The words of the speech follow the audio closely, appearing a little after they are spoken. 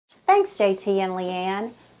Thanks, JT and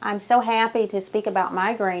Leanne. I'm so happy to speak about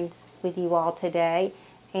migraines with you all today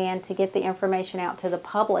and to get the information out to the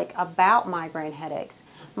public about migraine headaches.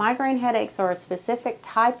 Migraine headaches are a specific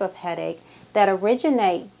type of headache that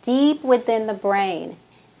originate deep within the brain,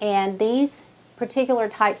 and these particular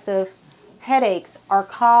types of headaches are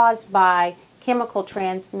caused by chemical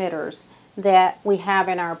transmitters that we have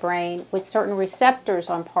in our brain with certain receptors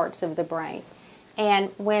on parts of the brain. And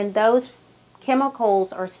when those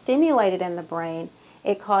chemicals are stimulated in the brain,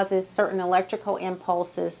 it causes certain electrical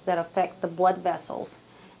impulses that affect the blood vessels.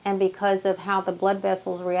 And because of how the blood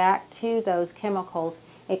vessels react to those chemicals,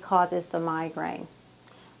 it causes the migraine.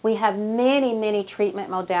 We have many treatment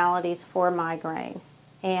modalities for migraine,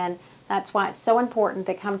 and that's why it's so important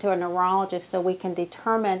to come to a neurologist so we can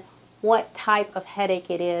determine what type of headache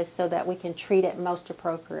it is so that we can treat it most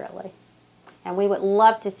appropriately. And we would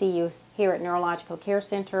love to see you here at Neurological Care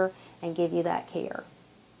Center and give you that care.